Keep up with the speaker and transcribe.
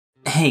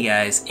Hey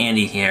guys,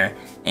 Andy here,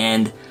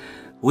 and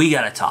we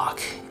gotta talk.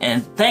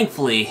 And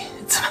thankfully,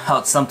 it's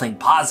about something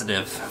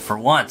positive for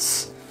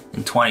once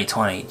in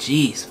 2020.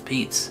 Jeez,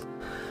 Pete's.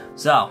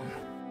 So,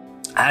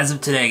 as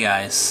of today,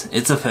 guys,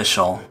 it's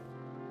official.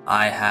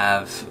 I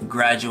have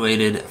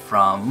graduated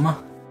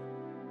from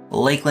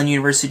Lakeland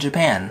University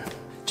Japan.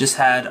 Just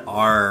had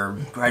our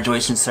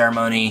graduation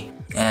ceremony,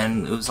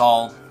 and it was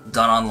all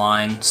done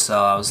online,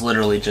 so I was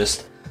literally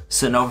just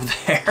sitting over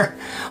there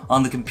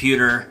on the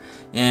computer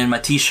in my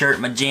t-shirt,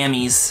 my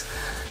jammies,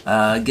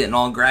 getting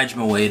all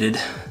graduated.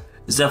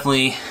 It's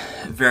definitely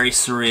very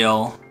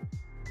surreal.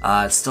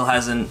 It still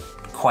hasn't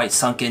quite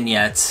sunk in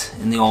yet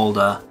in the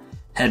old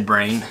head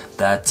brain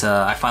that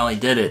I finally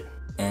did it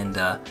and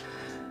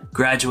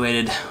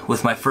graduated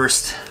with my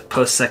first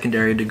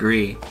post-secondary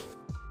degree.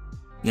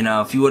 You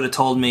know, if you would have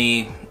told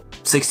me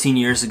 16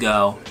 years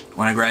ago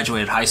when I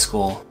graduated high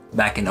school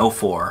back in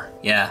 '04,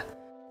 yeah,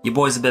 your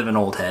boy's a bit of an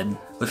old head.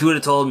 But if you would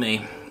have told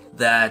me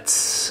that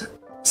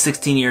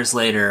 16 years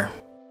later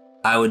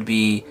I would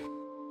be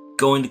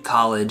going to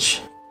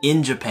college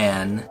in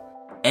Japan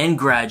and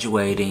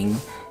graduating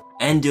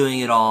and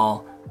doing it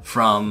all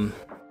from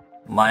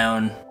my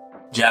own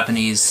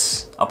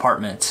Japanese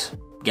apartment,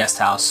 guest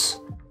house,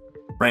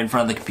 right in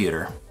front of the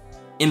computer,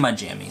 in my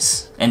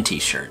jammies and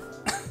t-shirt,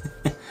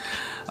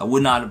 I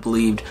would not have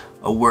believed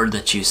a word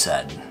that you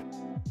said.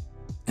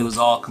 It was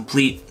all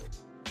complete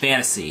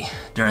fantasy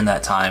during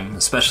that time,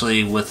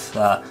 especially with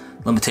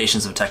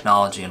limitations of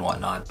technology and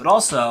whatnot. But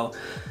also,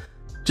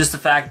 just the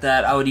fact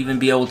that I would even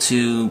be able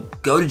to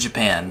go to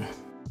Japan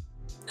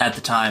at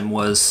the time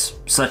was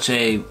such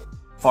a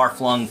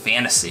far-flung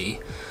fantasy.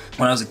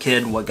 When I was a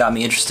kid, what got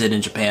me interested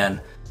in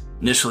Japan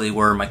initially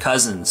were my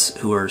cousins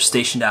who were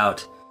stationed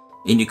out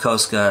in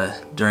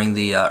Yokosuka during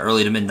the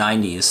early to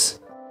mid-90s.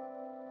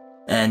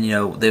 And, you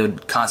know, they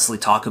would constantly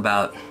talk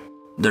about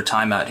their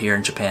time out here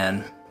in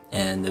Japan,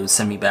 and they would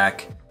send me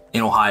back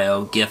in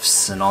Ohio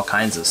gifts and all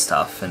kinds of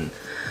stuff. And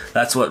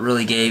that's what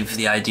really gave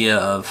the idea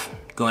of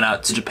going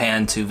out to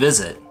Japan to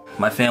visit.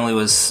 My family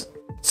was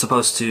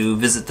supposed to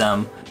visit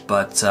them,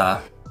 but,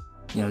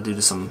 you know, due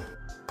to some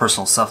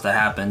personal stuff that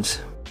happened,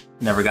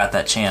 never got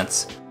that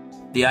chance.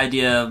 The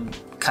idea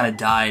kind of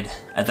died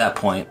at that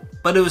point,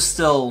 but it was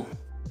still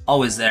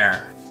always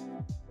there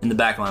in the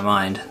back of my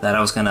mind that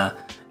I was gonna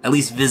at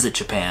least visit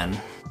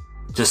Japan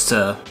just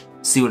to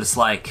see what it's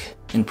like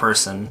in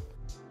person.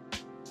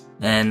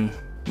 And,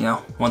 you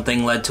know, one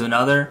thing led to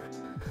another.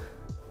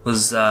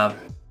 Was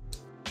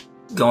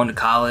going to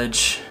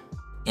college,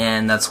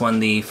 and that's when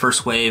the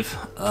first wave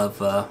of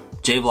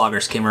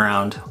J-vloggers came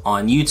around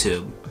on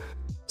YouTube.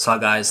 Saw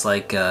guys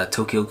like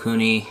Tokyo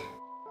Kuni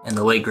and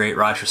the late great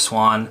Roger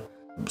Swan.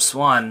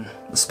 Swan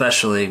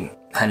especially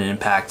had an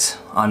impact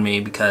on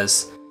me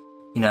because,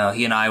 you know,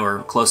 he and I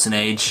were close in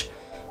age.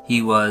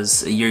 He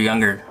was a year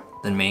younger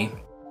than me,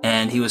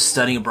 and he was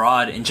studying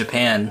abroad in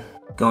Japan,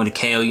 going to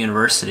Keio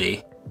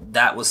University.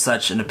 That was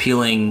such an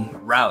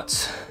appealing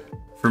route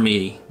for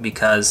me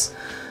because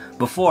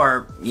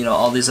before, you know,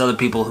 all these other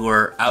people who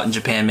were out in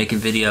Japan making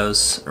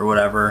videos or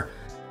whatever,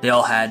 they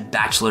all had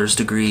bachelor's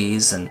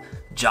degrees and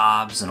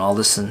jobs and all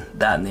this and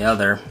that and the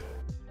other.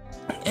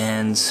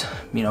 And,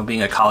 you know,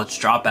 being a college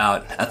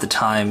dropout at the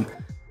time,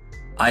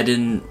 I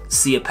didn't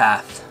see a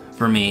path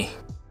for me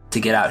to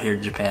get out here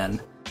to Japan.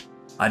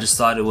 I just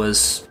thought it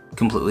was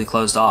completely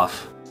closed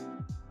off.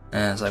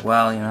 And it's like,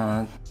 well, you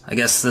know, I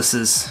guess this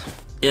is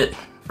it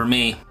for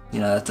me. You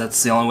know,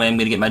 that's the only way I'm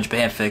gonna get my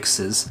Japan fix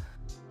is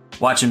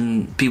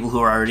watching people who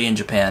are already in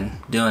Japan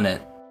doing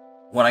it.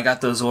 When I got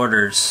those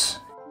orders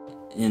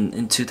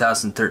in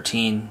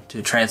 2013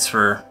 to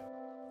transfer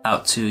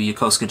out to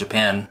Yokosuka,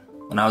 Japan,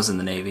 when I was in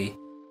the Navy,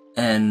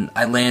 and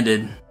I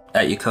landed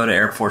at Yokota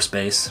Air Force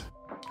Base,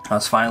 I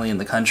was finally in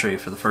the country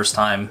for the first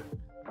time.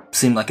 It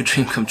seemed like a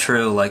dream come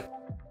true, like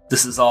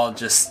this is all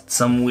just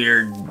some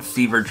weird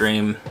fever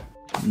dream.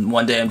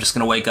 One day I'm just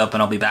gonna wake up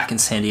and I'll be back in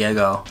San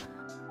Diego,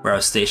 where I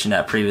was stationed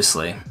at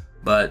previously.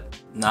 But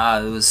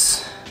nah, it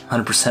was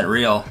 100%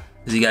 real.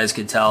 As you guys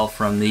could tell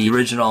from the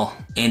original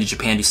Andy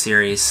Japandy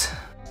series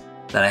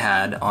that I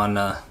had on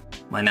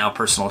my now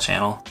personal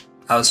channel,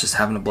 I was just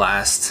having a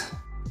blast.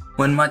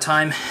 When my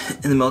time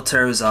in the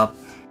military was up,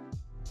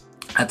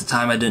 at the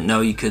time I didn't know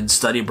you could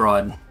study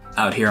abroad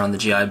out here on the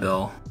GI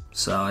Bill.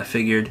 So I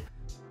figured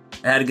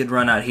I had a good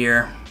run out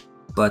here,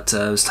 but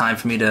it was time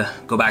for me to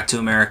go back to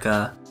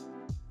America,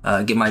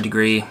 get my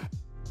degree,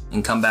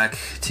 and come back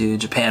to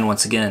Japan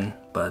once again,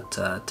 but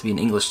to be an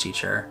English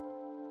teacher,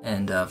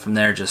 and from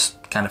there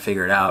just kind of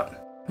figure it out.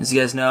 As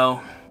you guys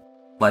know,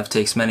 life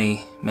takes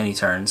many, many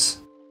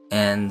turns,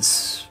 and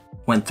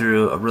went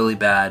through a really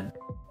bad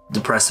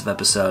depressive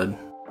episode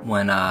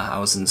when I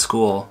was in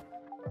school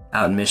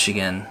out in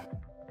Michigan,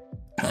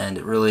 and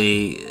it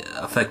really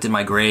affected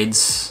my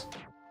grades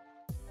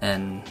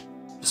and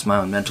just my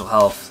own mental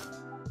health,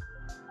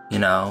 you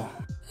know,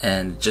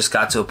 and just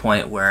got to a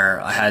point where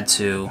I had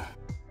to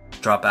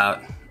drop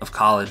out of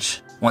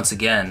college once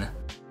again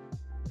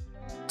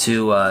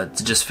to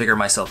just figure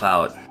myself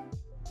out.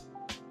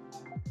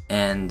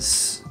 And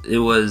it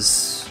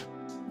was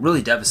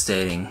really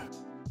devastating,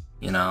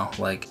 you know,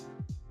 like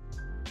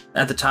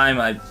at the time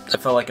I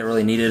felt like I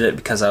really needed it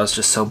because I was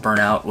just so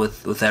burnt out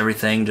with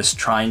everything, just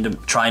trying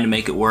to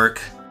make it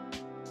work.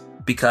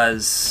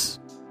 Because,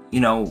 you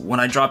know,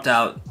 when I dropped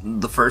out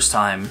the first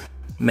time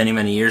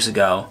many years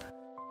ago,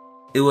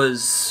 it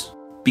was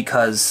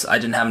because I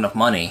didn't have enough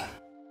money.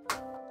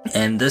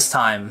 And this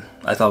time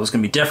I thought it was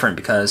going to be different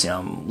because, you know,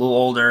 I'm a little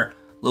older,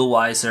 a little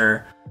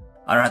wiser.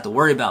 I don't have to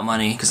worry about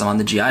money because I'm on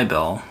the GI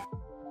Bill.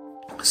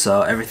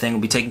 So everything will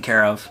be taken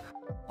care of.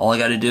 All I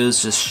got to do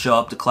is just show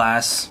up to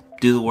class,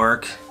 do the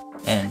work,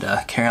 and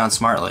carry on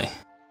smartly.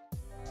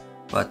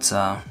 But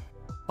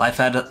life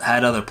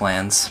had other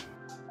plans.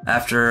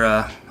 After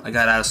I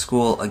got out of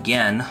school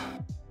again,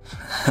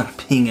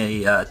 being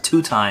a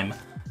two-time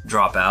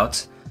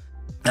dropout,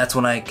 that's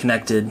when I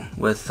connected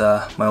with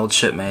my old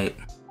shipmate.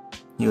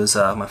 He was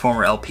my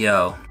former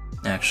LPO,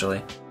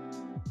 actually.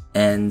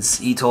 And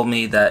he told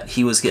me that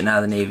he was getting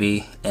out of the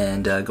Navy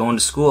and going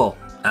to school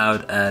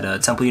out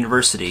at Temple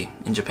University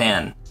in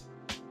Japan.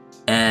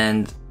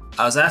 And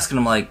I was asking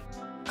him, like,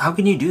 how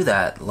can you do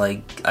that?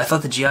 Like, I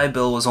thought the GI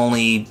Bill was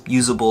only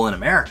usable in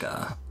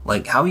America.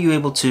 Like, how are you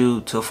able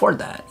to afford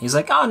that? He's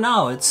like, oh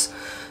no,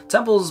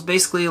 Temple's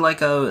basically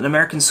like an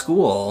American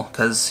school,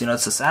 because, you know,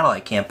 it's a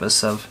satellite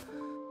campus of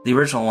the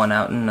original one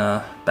out in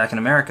back in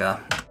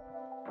America.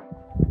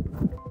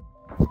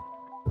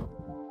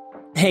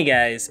 Hey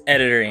guys,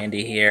 Editor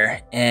Andy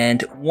here,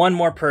 and one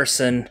more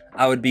person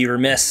I would be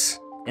remiss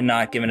in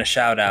not giving a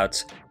shout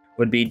out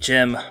would be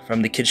Jim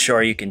from the Kid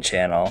Shoryuken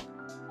channel.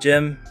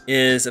 Jim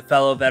is a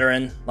fellow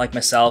veteran like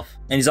myself,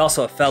 and he's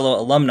also a fellow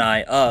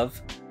alumni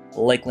of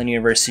Lakeland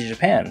University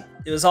Japan.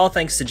 It was all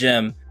thanks to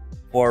Jim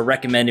for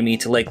recommending me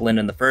to Lakeland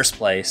in the first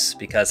place,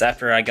 because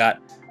after I got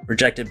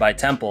rejected by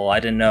Temple, I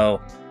didn't know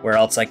where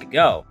else I could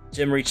go.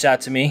 Jim reached out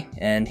to me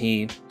and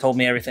he told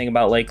me everything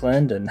about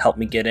Lakeland and helped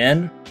me get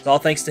in. It's all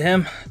thanks to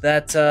him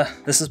that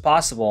this is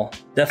possible.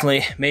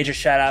 Definitely major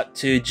shout out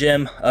to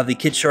Jim of the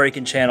Kid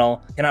Shoryuken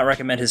channel. Cannot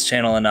recommend his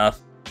channel enough,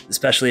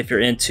 especially if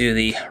you're into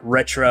the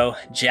retro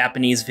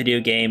Japanese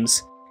video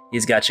games.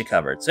 He's got you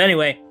covered. So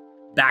anyway,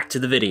 back to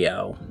the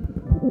video.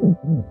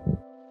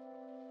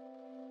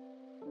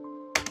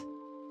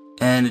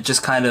 And it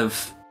just kind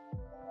of,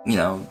 you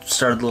know,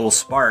 started a little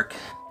spark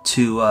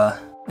to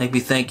make me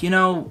think, you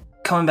know,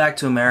 coming back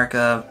to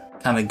America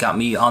kind of got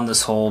me on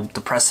this whole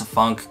depressive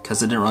funk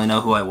because I didn't really know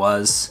who I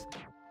was.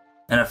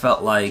 And I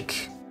felt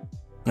like,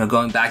 you know,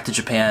 going back to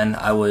Japan,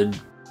 I would,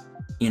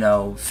 you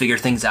know, figure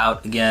things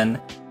out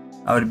again.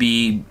 I would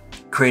be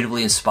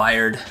creatively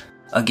inspired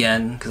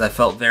again because I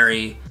felt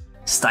very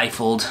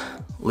stifled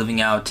living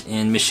out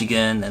in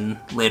Michigan and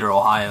later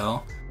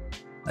Ohio.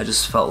 I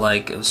just felt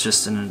like it was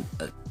just in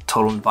a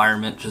total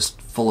environment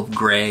just full of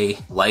gray,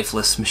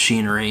 lifeless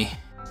machinery.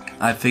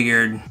 I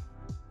figured,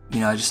 you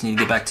know, I just need to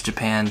get back to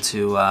Japan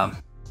to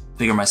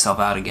figure myself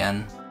out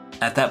again.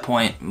 At that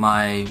point,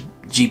 my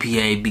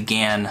GPA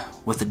began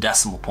with a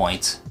decimal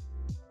point,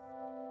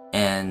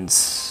 and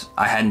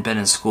I hadn't been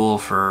in school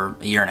for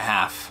a year and a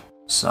half.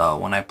 So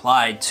when I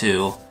applied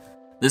to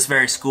this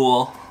very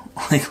school,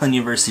 Lakeland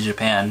University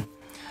Japan,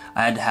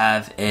 I had to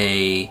have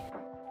a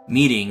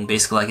meeting,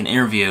 basically like an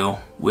interview,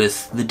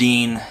 with the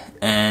dean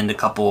and a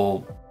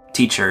couple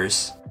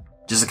teachers,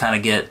 just to kind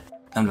of get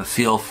a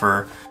feel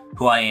for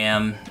who I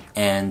am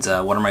and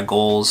what are my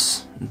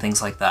goals and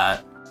things like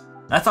that.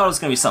 And I thought it was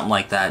going to be something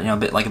like that, you know, a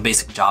bit like a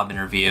basic job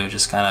interview,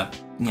 just kind of,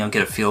 you know,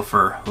 get a feel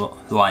for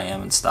who I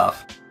am and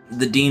stuff.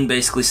 The dean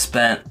basically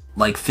spent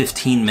like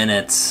 15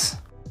 minutes,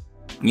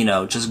 you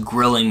know, just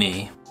grilling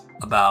me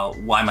about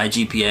why my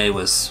GPA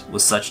was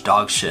such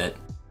dog shit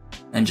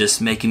and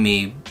just making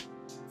me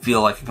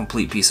feel like a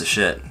complete piece of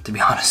shit, to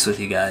be honest with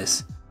you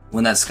guys.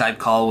 When that Skype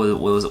call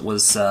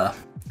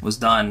was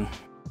done,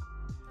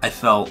 I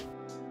felt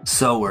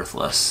so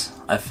worthless.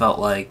 I felt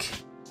like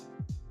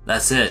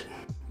that's it,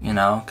 you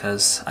know,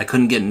 because I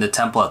couldn't get into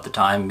Temple at the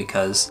time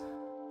because,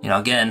 you know,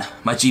 again,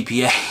 my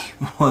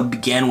GPA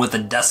began with a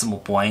decimal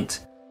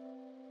point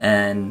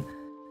and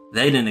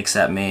they didn't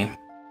accept me,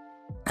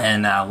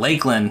 and now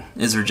Lakeland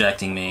is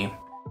rejecting me.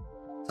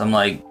 So I'm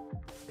like,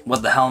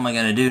 what the hell am I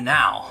gonna do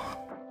now?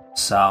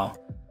 So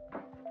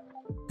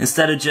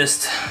instead of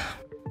just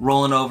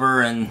rolling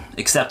over and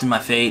accepting my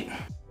fate,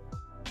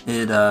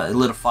 it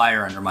lit a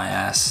fire under my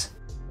ass.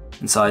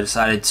 And so I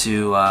decided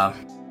to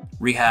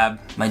rehab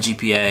my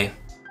GPA,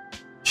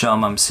 show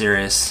them I'm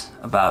serious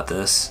about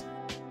this,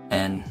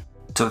 and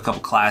took a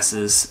couple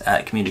classes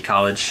at community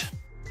college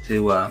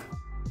to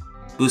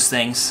boost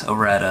things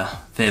over at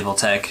Fayetteville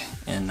Tech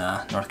in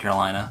North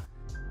Carolina.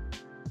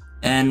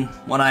 And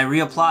when I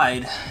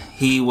reapplied,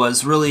 he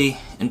was really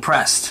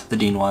impressed, the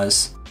dean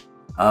was,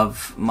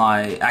 of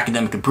my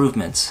academic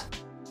improvements.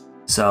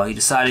 So he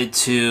decided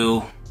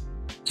to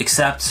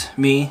accept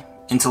me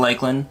into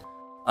Lakeland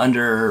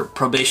under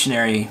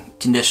probationary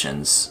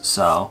conditions.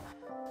 So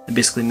it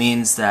basically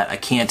means that I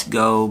can't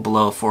go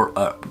below a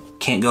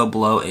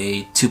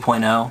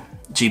 2.0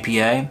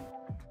 GPA,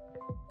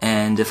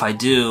 and if I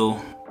do,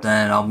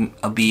 then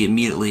I'll be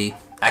immediately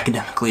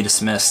academically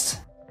dismissed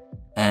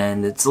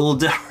And it's a little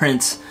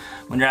different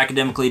when you're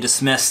academically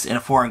dismissed in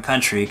a foreign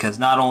country, because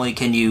not only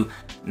can you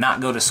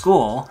not go to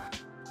school,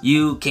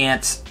 you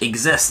can't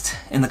exist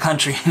in the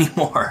country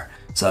anymore.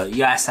 So you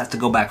guys have to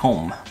go back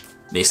home,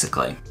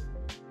 basically.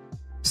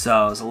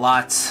 So there's a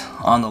lot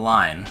on the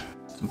line,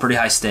 some pretty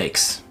high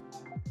stakes.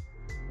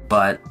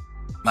 But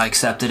I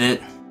accepted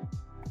it.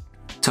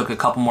 Took a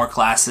couple more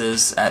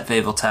classes at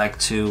Fayetteville Tech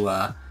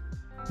to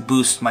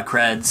boost my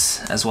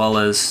creds, as well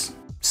as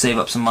save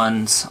up some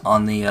funds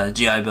on the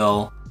GI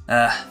Bill.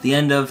 The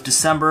end of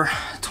December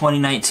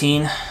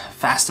 2019,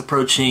 fast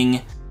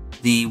approaching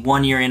the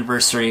 1-year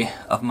anniversary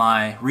of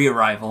my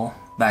re-arrival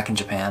back in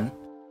Japan,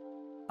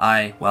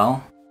 I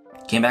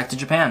came back to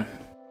Japan.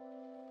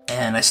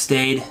 And I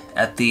stayed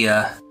at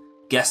the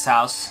guest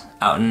house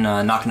out in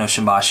Nakano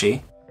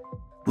Shimbashi.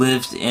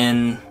 Lived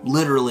in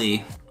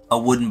literally a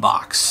wooden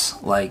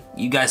box. Like,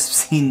 you guys have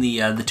seen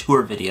the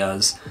tour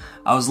videos.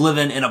 I was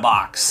living in a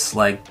box,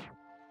 like,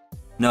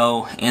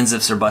 no ands,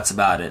 ifs, or buts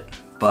about it.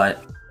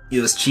 But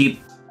it was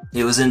cheap,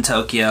 it was in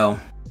Tokyo,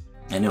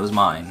 and it was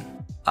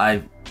mine.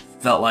 I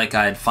felt like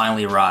I'd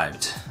finally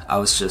arrived. I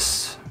was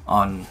just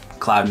on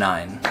cloud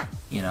 9,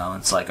 you know.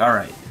 It's like,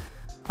 alright,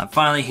 I'm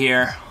finally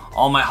here,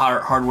 all my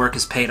hard work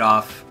is paid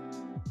off,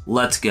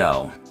 let's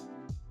go.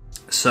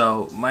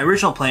 So my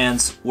original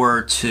plans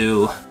were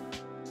to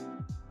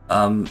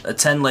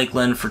attend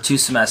Lakeland for 2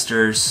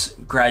 semesters,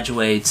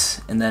 graduate,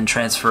 and then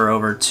transfer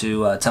over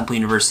to Temple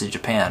University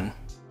Japan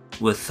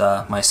with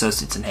my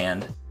associates in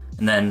hand,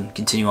 and then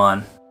continue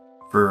on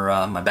for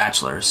my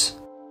bachelor's.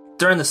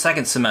 During the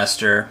second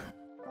semester,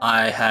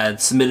 I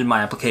had submitted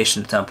my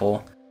application to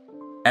Temple.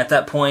 At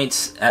that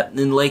point,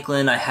 in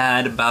Lakeland, I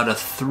had about a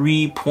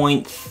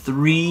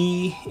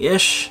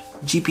 3.3-ish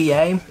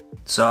GPA,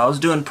 so I was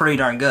doing pretty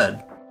darn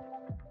good.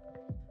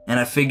 And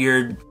I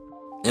figured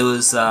it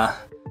was an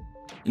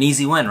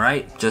easy win,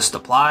 right? Just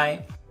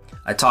apply.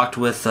 I talked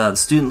with the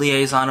student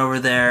liaison over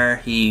there.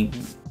 He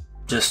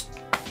just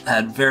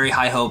had very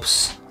high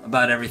hopes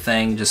about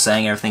everything, just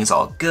saying everything's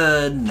all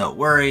good, no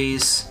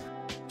worries,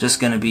 just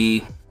gonna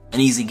be an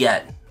easy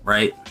get,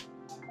 right?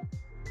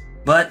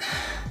 But,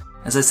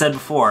 as I said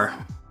before,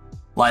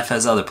 life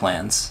has other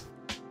plans.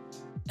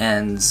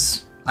 And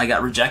I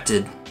got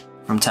rejected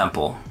from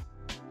Temple.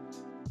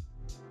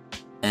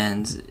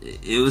 And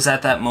it was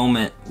at that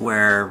moment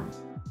where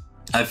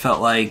I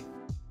felt like,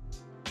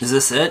 is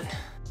this it?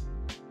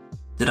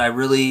 Did I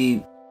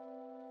really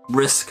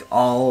risk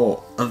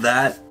all of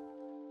that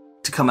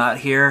to come out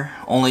here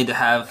only to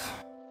have,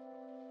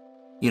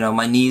 you know,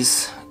 my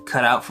knees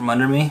cut out from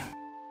under me?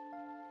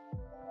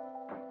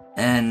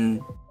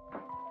 And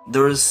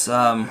there was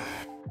a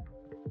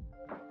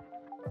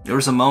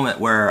moment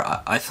where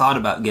I thought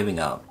about giving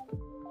up.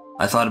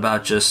 I thought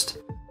about just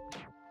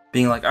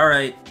being like,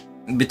 alright,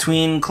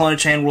 between Kelowna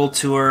Chain World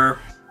Tour,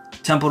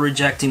 Temple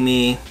rejecting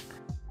me,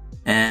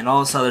 and all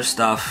this other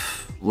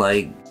stuff,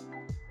 like,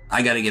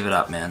 I gotta give it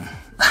up, man.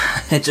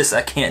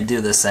 I can't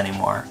do this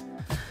anymore,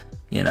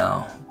 you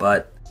know.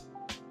 But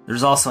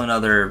there's also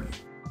another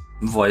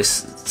voice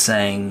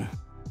saying,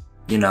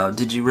 you know,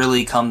 did you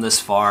really come this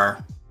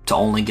far to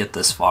only get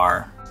this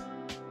far?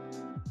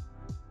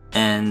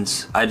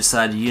 And I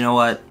decided, you know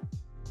what?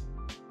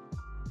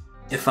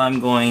 If I'm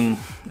going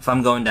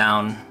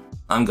down,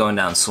 I'm going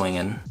down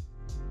swinging.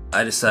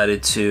 I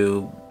decided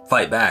to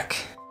fight back,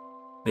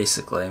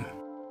 basically,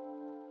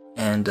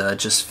 and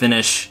just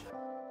finish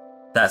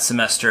that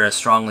semester as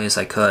strongly as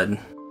I could.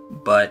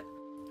 But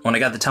when I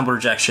got the Temple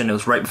rejection, it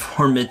was right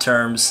before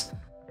midterms.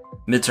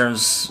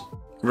 Midterms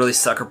really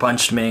sucker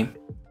punched me,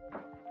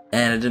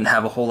 and I didn't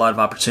have a whole lot of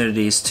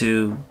opportunities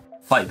to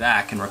fight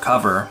back and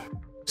recover.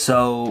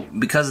 So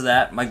because of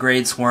that, my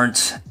grades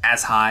weren't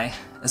as high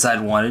as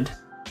I'd wanted,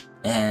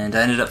 and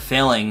I ended up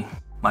failing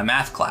my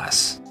math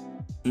class.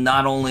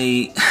 Not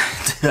only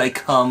did I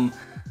come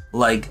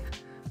like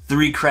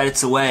 3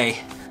 credits away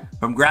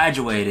from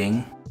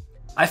graduating,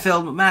 I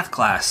failed my math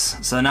class.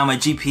 So now my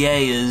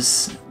GPA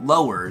is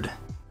lowered.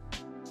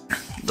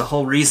 The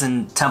whole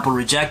reason Temple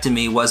rejected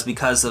me was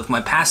because of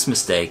my past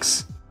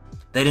mistakes.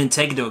 They didn't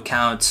take into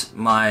account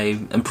my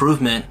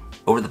improvement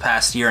over the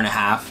past year and a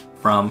half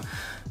from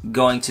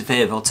going to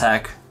Fayetteville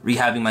Tech,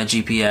 rehabbing my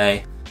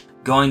GPA,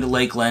 going to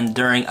Lakeland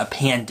during a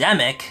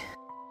pandemic,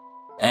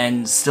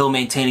 and still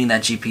maintaining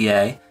that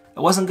GPA. It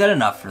wasn't good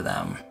enough for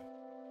them.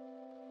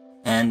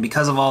 And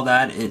because of all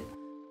that, it,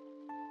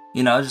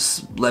 you know,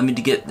 just led me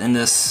to get in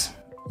this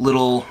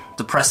little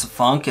depressive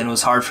funk, and it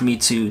was hard for me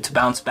to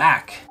bounce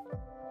back.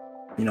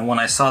 You know, when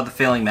I saw the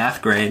failing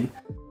math grade,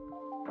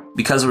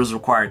 because it was a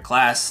required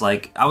class,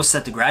 like, I was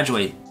set to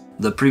graduate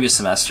the previous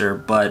semester,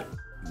 but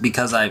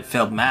because I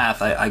failed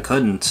math, I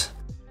couldn't.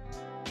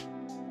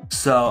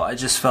 So I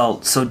just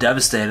felt so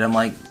devastated. I'm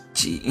like,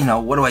 gee, you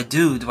know, what do I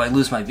do? Do I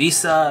lose my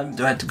visa?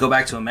 Do I have to go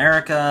back to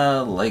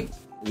America? Like,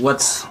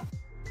 what's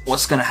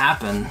gonna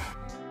happen?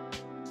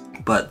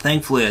 But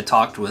thankfully I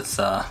talked with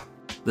the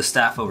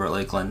staff over at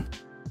Lakeland,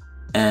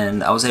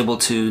 and I was able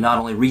to not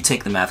only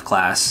retake the math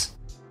class,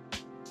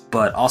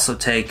 but also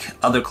take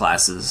other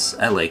classes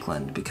at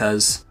Lakeland,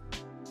 because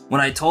when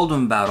I told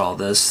them about all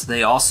this,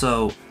 they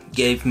also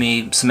gave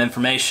me some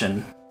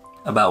information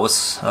about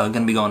what's going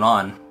to be going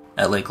on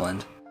at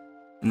Lakeland.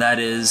 And that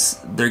is,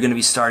 they're going to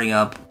be starting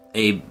up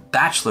a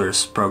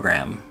bachelor's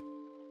program.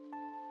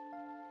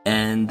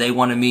 And they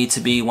wanted me to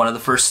be one of the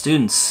first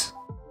students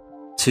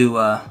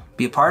to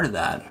be a part of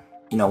that.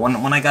 You know,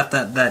 when I got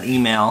that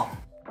email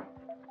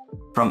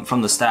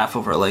from the staff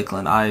over at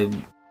Lakeland, I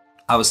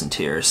was in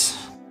tears.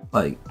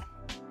 Like,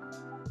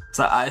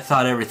 so I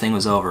thought everything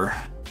was over,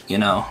 you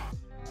know.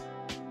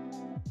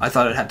 I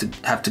thought I'd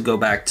have to go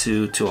back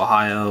to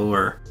Ohio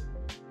or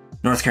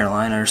North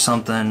Carolina or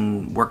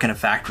something, work in a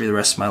factory the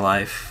rest of my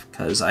life,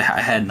 because I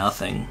had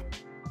nothing.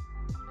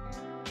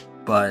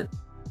 But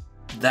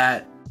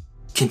that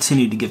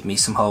continued to give me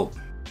some hope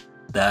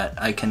that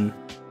I can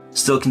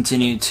still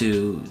continue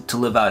to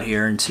live out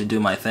here and to do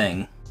my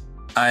thing.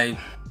 I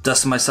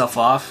dusted myself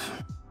off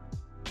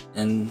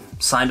and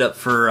signed up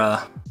for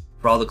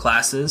all the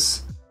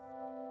classes,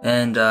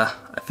 and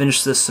I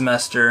finished this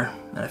semester,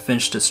 and I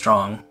finished it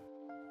strong.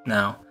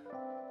 Now,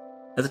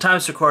 at the time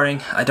of this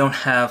recording, I don't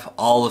have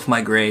all of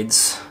my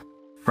grades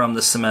from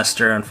the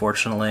semester,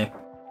 unfortunately.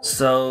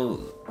 So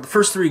the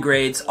first 3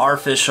 grades are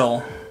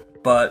official,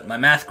 but my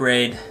math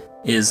grade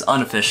is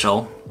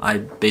unofficial. I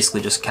basically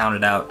just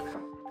counted out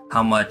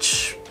how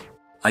much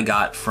I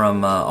got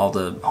from all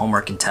the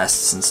homework and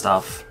tests and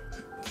stuff.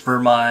 For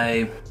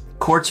my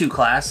Core 2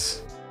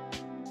 class,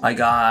 I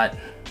got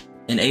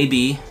an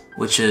AB,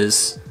 which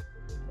is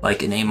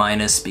like an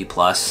A-, B+,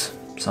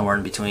 somewhere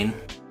in between.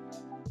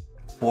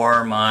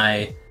 For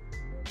my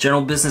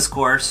general business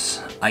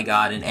course, I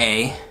got an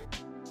A.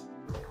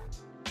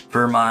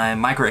 For my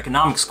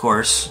microeconomics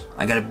course,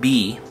 I got a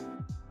B.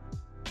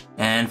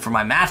 And for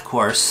my math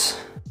course,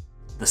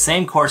 the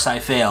same course I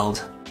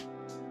failed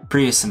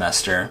previous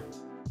semester,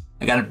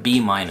 I got a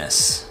B-,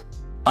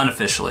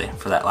 unofficially,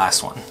 for that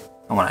last one,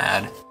 I want to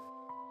add.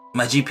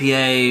 My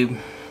GPA,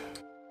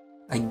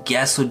 I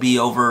guess, would be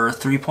over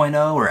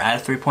 3.0 or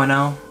at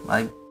 3.0.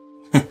 I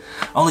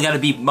only got a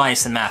B- in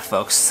math,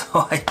 folks,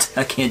 so I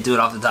can't do it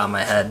off the top of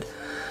my head.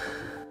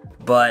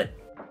 But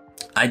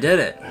I did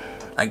it.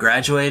 I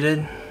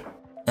graduated,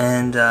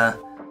 and now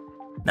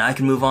I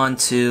can move on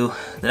to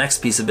the next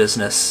piece of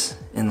business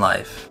in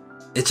life.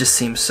 It just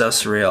seems so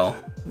surreal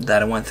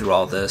that I went through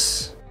all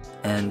this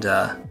and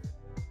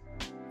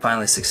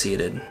finally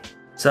succeeded.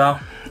 So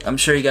I'm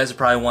sure you guys are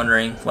probably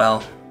wondering,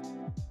 well,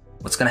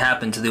 what's going to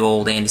happen to the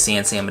old Andy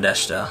Sansi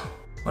Amadeshta?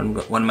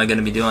 What am I going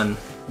to be doing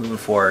moving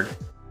forward?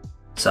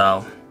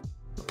 So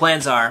the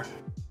plans are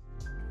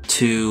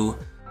to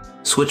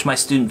switch my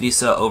student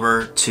visa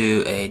over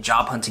to a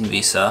job hunting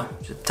visa,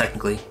 which is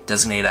technically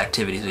designated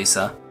activities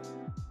visa.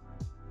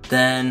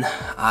 Then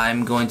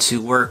I'm going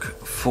to work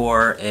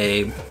for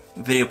a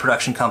video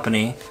production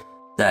company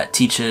that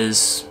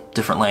teaches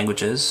different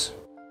languages.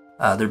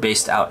 They're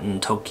based out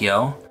in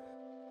Tokyo.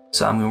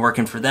 So I'm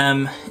working for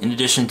them in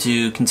addition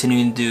to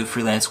continuing to do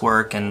freelance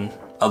work and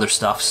other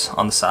stuffs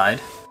on the side.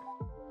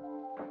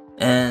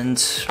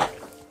 And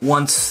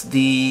once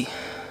the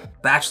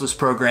bachelor's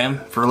program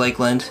for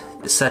Lakeland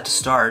is set to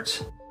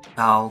start,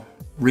 I'll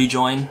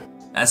rejoin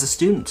as a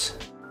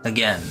student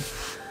again.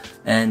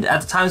 And at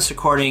the time of this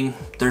recording,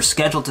 they're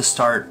scheduled to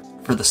start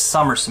for the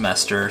summer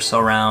semester, so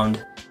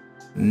around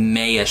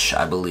May-ish,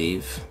 I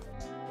believe.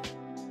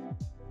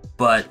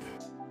 But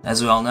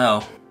as we all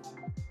know,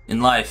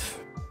 in life,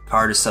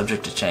 card is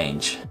subject to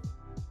change.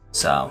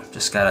 So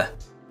just gotta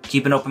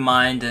keep an open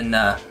mind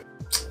and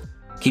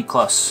keep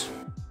close.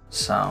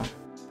 So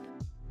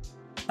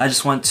I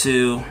just want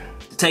to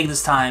take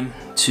this time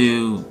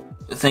to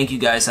thank you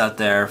guys out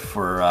there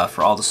for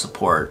all the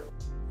support.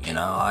 You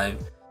know, I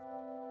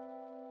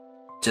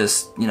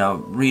just, you know,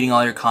 reading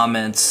all your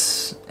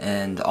comments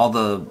and all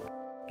the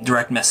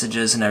direct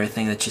messages and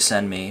everything that you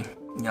send me.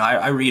 You know,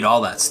 I read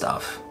all that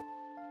stuff.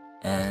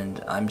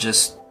 And I'm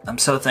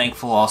so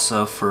thankful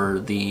also for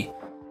the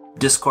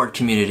Discord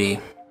community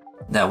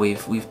that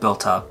we've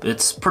built up.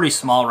 It's pretty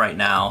small right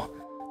now.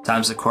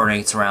 Times recording,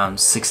 it's around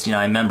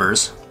 69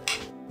 members.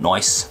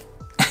 Nice.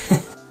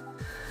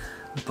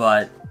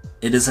 But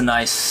it is a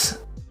nice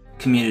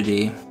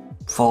community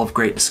full of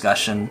great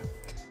discussion.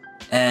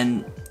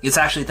 And it's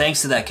actually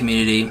thanks to that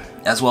community,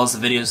 as well as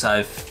the videos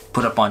I've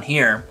put up on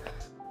here,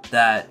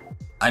 that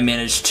I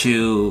managed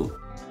to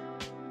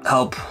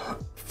help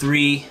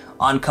 3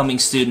 oncoming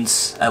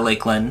students at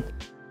Lakeland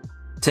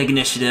take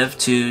initiative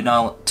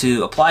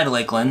to apply to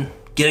Lakeland,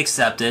 get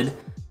accepted,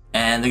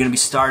 and they're going to be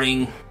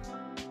starting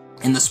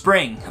in the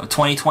spring of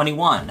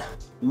 2021.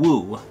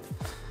 Woo!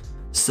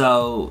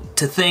 So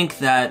to think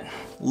that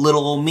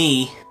little old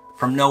me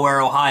from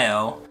nowhere,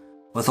 Ohio,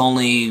 with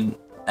only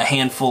a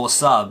handful of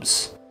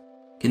subs,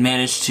 can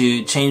manage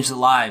to change the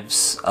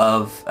lives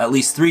of at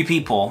least 3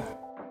 people.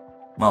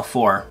 Well,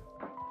 4.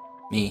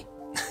 Me.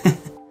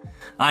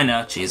 I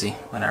know, cheesy,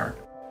 whatever.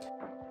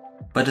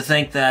 But to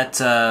think that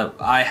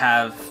I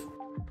have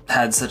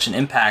had such an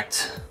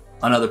impact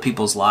on other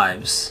people's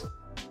lives.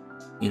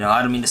 You know,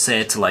 I don't mean to say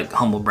it to like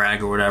humble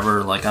brag or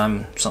whatever, like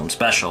I'm something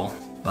special,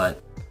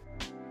 but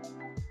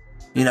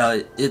You know,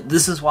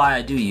 this is why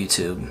I do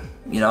YouTube.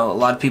 You know, a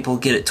lot of people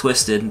get it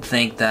twisted and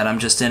think that I'm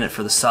just in it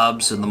for the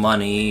subs or the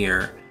money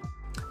or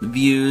the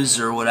views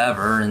or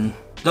whatever. And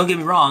don't get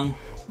me wrong,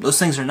 those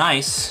things are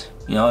nice.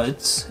 You know,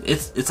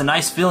 it's a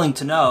nice feeling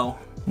to know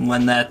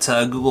when that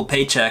Google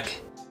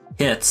paycheck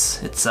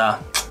hits. It's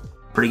a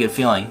pretty good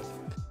feeling.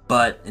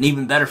 But an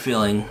even better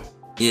feeling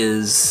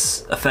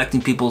is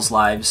affecting people's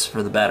lives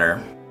for the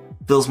better.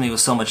 It fills me with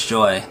so much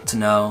joy to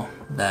know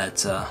that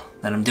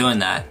that I'm doing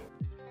that,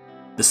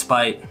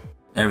 despite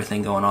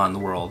everything going on in the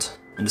world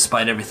and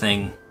despite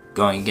everything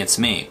going against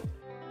me.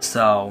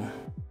 So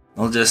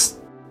I'll just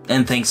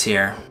end things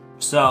here.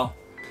 So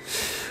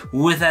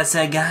with that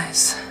said,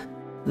 guys,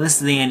 this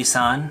is the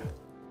Andy-san,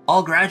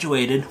 all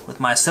graduated with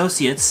my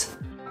associates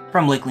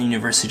from Lakeland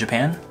University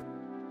Japan,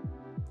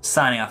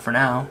 signing off for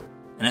now.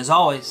 And as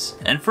always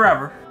and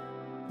forever,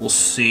 we'll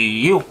see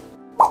you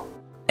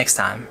next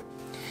time.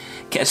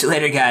 Catch you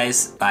later,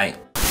 guys. Bye.